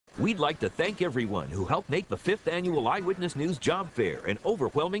We'd like to thank everyone who helped make the 5th annual Eyewitness News Job Fair an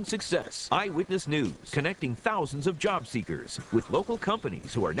overwhelming success. Eyewitness News, connecting thousands of job seekers with local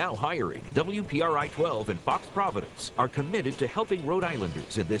companies who are now hiring. WPRI 12 and Fox Providence are committed to helping Rhode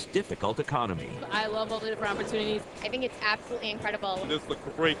Islanders in this difficult economy. I love all the different opportunities. I think it's absolutely incredible. This is a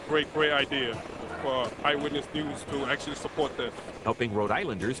great idea for Eyewitness News to actually support this. Helping Rhode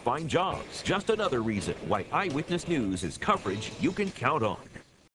Islanders find jobs. Just another reason why Eyewitness News is coverage you can count on.